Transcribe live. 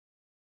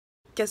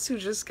Guess who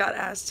just got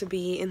asked to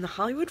be in the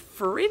Hollywood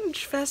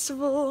Fringe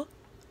Festival?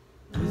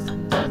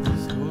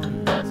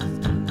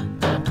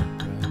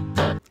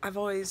 I've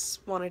always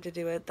wanted to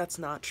do it. That's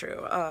not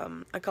true.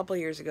 A couple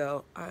years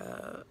ago,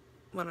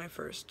 when I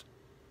first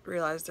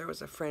realized there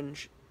was a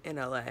Fringe in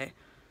LA,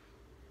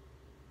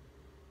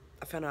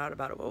 I found out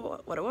about it,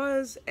 what it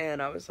was,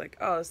 and I was like,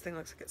 oh, this thing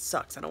looks like it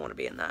sucks. I don't want to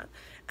be in that.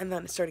 And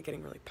then it started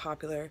getting really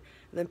popular, and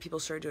then people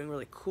started doing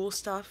really cool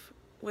stuff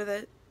with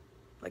it,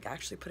 like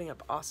actually putting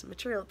up awesome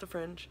material at the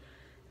Fringe,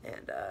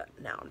 and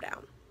now I'm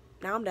down.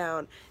 Now I'm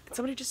down, and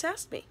somebody just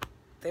asked me.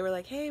 They were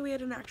like, hey, we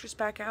had an actress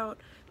back out.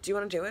 Do you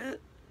want to do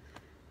it?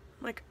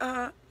 I'm like,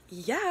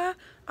 yeah,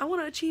 I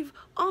want to achieve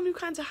all new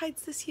kinds of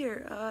heights this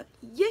year.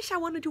 Yes, I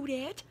want to do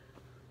that.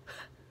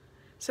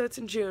 So it's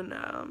in June,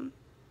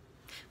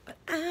 but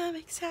I'm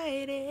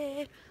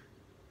excited.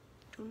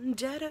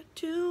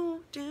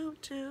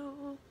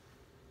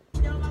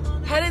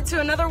 Headed to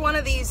another one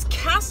of these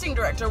casting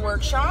director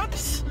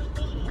workshops.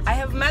 I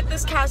have met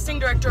this casting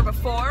director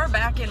before,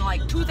 back in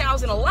like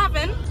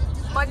 2011.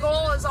 My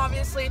goal is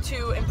obviously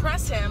to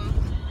impress him,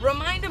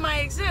 remind him I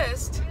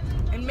exist,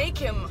 and make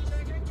him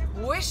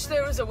wish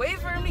there was a way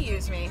for him to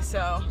use me.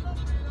 So,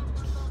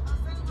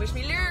 wish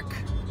me luck.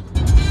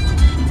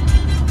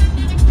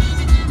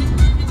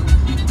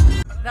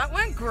 That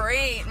went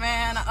great,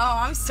 man. Oh,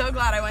 I'm so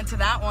glad I went to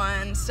that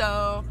one.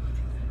 So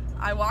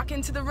I walk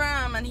into the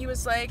room and he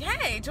was like,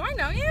 hey, do I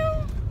know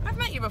you? I've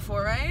met you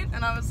before, right?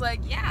 And I was like,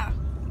 yeah,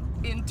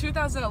 in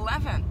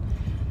 2011.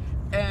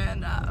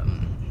 And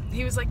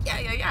he was like,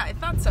 yeah, I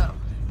thought so.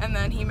 And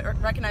then he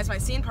recognized my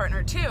scene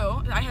partner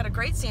too. I had a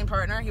great scene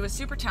partner. He was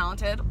super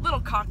talented, a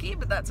little cocky,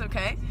 but that's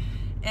okay.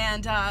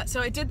 And so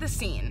I did the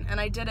scene,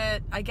 and I did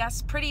it, I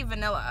guess, pretty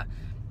vanilla.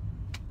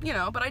 You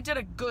know, but I did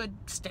a good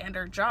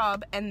standard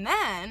job. And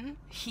then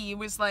he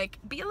was like,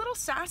 be a little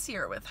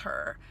sassier with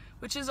her,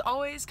 which is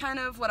always kind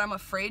of what I'm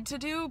afraid to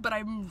do, but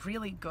I'm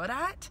really good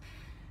at.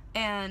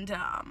 And,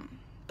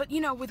 but you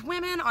know, with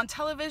women on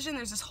television,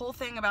 there's this whole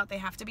thing about they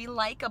have to be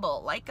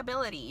likable,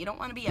 likability. You don't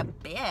want to be a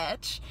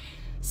bitch.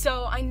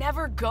 So I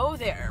never go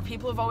there.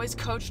 People have always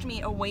coached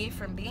me away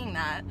from being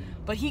that,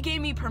 but he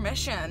gave me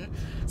permission.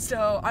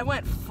 So I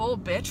went full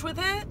bitch with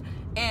it,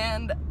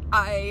 and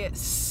I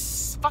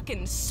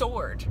fucking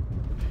soared.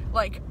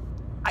 Like,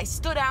 I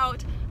stood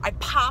out, I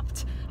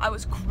popped, I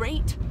was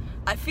great.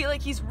 I feel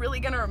like he's really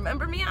gonna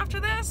remember me after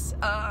this,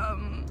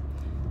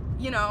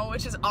 you know,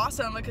 which is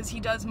awesome because he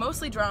does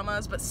mostly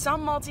dramas, but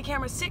some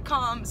multi-camera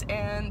sitcoms,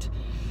 and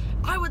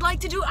I would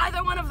like to do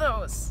either one of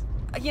those.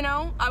 You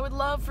know, I would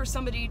love for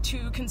somebody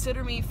to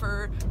consider me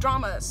for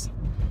dramas,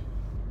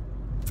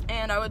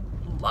 and I would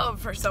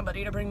love for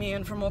somebody to bring me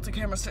in for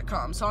multi-camera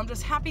sitcoms. So I'm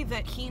just happy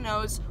that he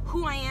knows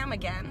who I am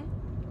again.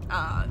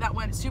 That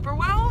went super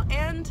well,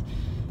 and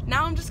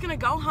now I'm just gonna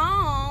go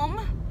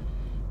home,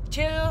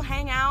 chill,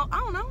 hang out. I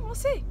don't know, we'll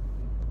see.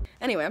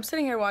 Anyway, I'm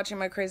sitting here watching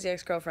My Crazy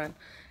Ex-Girlfriend,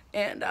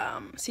 and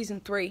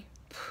season 3,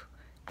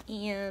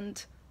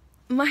 and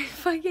my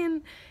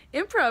fucking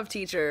improv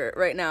teacher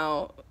right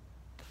now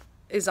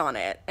is on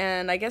it,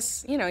 and I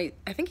guess, you know,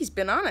 I think he's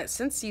been on it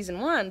since season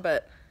 1,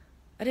 but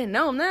I didn't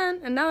know him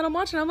then, and now that I'm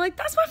watching, I'm like,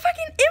 that's my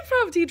fucking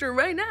improv teacher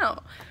right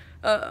now.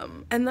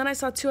 And then I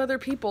saw 2 other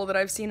people that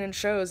I've seen in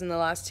shows in the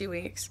last 2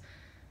 weeks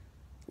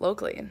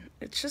locally, and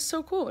it's just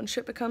so cool, and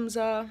shit becomes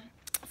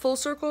full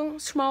circle,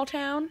 small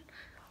town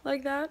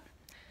like that.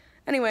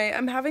 Anyway,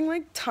 I'm having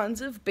like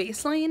tons of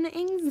baseline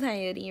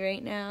anxiety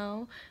right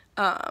now.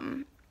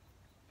 I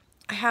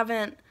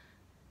haven't,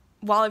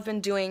 while I've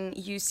been doing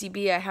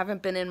UCB, I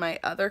haven't been in my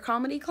other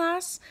comedy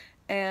class,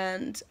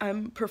 and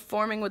I'm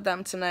performing with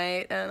them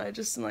tonight, and I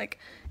just am like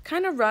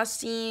kind of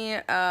rusty.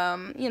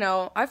 You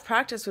know, I've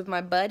practiced with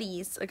my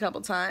buddies a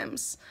couple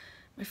times,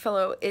 my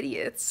fellow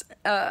idiots,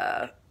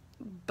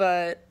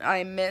 but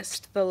I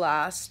missed the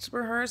last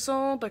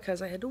rehearsal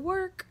because I had to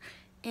work,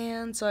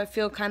 and so I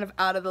feel kind of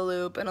out of the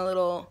loop and a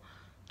little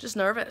just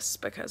nervous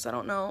because I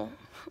don't know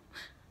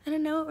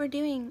what we're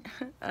doing.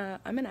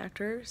 I'm an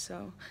actor,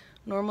 so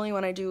normally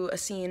when I do a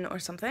scene or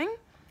something,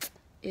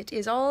 it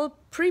is all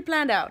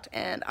pre-planned out,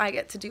 and I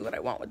get to do what I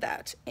want with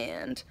that.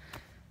 And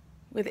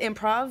with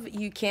improv,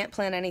 you can't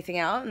plan anything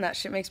out, and that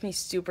shit makes me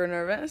super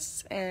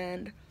nervous.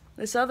 And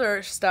this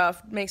other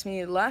stuff makes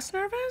me less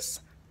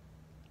nervous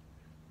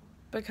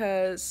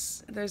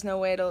because there's no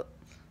way to,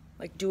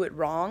 like, do it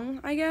wrong,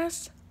 I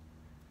guess.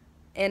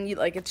 And,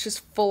 it's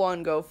just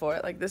full-on go for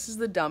it. Like, this is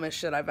the dumbest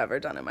shit I've ever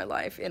done in my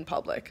life, in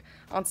public.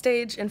 On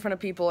stage, in front of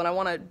people, and I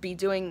want to be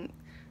doing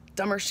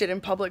dumber shit in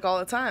public all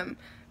the time.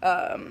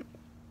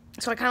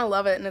 So I kind of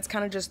love it, and it's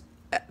kind of just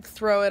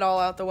throw it all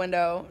out the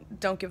window,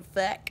 don't give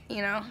a fuck,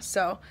 you know?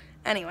 So,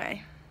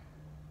 anyway,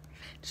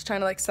 just trying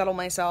to, like, settle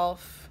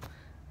myself.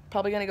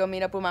 Probably gonna go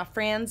meet up with my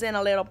friends in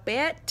a little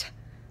bit,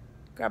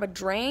 grab a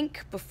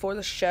drink before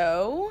the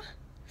show.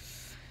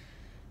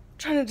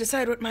 Trying to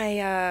decide what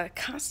my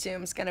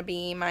costume's gonna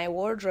be, my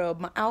wardrobe,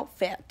 my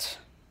outfit.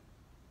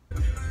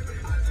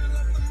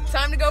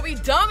 Time to go be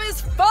dumb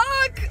as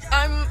fuck!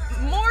 I'm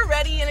more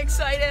ready and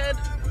excited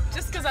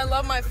just because I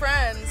love my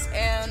friends,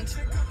 and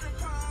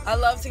I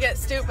love to get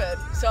stupid,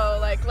 so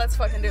like, let's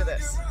fucking do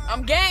this.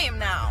 I'm game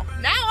now.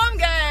 Now I'm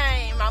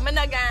game. I'm in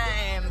the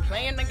game,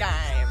 playing the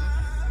game.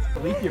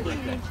 Leap your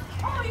birthday.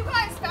 Oh, you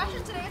guys,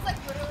 fashion today is like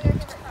literally our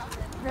favorite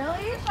fashion.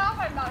 Really? You shop?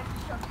 I'm not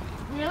shopping.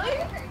 Really?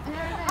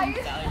 I used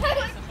to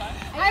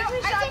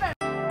shop at.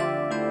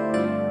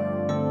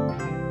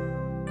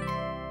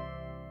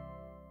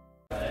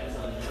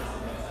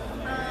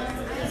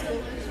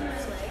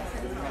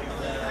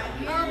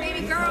 Oh,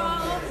 baby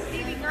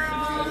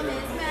girl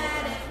is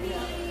mad at me.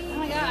 Oh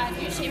my god,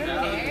 you shave your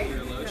hair?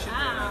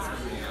 Wow.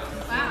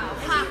 Wow.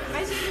 Ha, I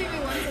shave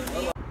maybe once a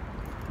week.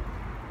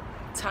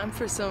 Time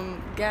for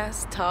some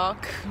gas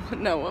talk.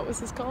 No, what was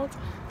this called?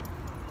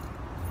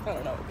 I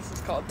don't know what this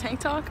is called. Tank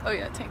talk? Oh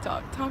yeah, tank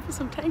talk. Time for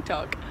some tank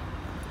talk.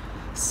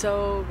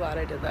 So glad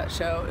I did that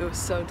show. It was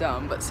so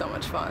dumb, but so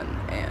much fun.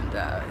 And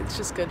it's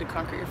just good to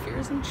conquer your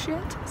fears and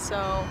shit.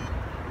 So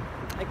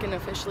I can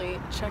officially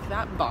check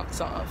that box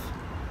off.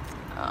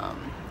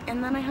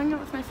 And then I hung out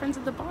with my friends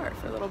at the bar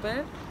for a little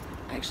bit.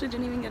 I actually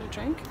didn't even get a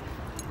drink.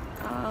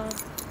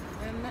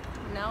 And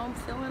now I'm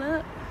filling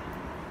up.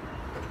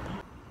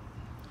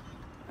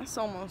 That's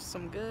almost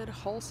some good,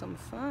 wholesome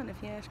fun,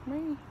 if you ask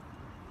me.